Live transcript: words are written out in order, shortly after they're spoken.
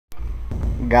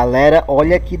Galera,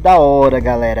 olha que da hora,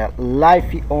 galera.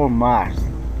 Life on Mars,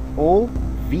 ou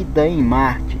Vida em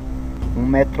Marte, um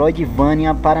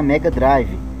Metroidvania para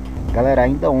Megadrive. Galera,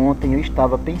 ainda ontem eu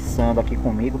estava pensando aqui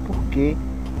comigo porque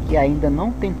que ainda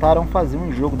não tentaram fazer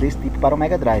um jogo desse tipo para o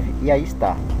Megadrive. E aí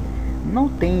está. Não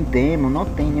tem demo, não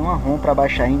tem nenhuma ROM para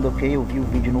baixar ainda, ok? Eu vi o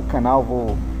vídeo no canal,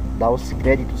 vou dar os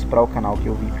créditos para o canal que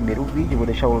eu vi primeiro o vídeo, vou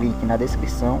deixar o link na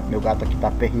descrição. Meu gato aqui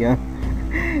tá perreando.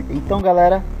 Então,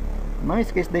 galera, não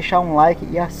esqueça de deixar um like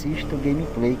e assista o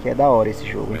gameplay, que é da hora esse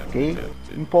jogo. Eu fiquei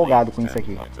empolgado com isso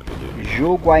aqui.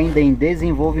 Jogo ainda em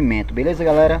desenvolvimento, beleza,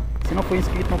 galera? Se não for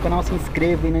inscrito no canal, se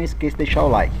inscreva e não esqueça de deixar o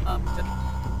like.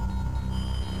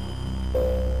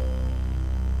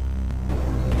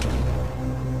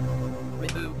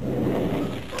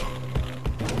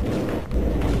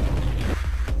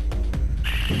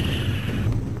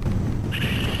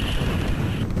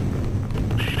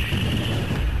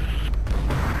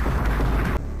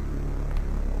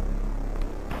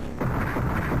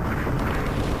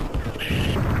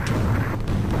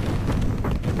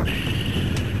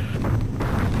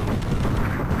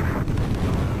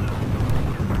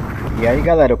 E aí,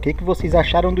 galera, o que vocês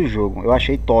acharam do jogo? Eu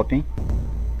achei top, hein?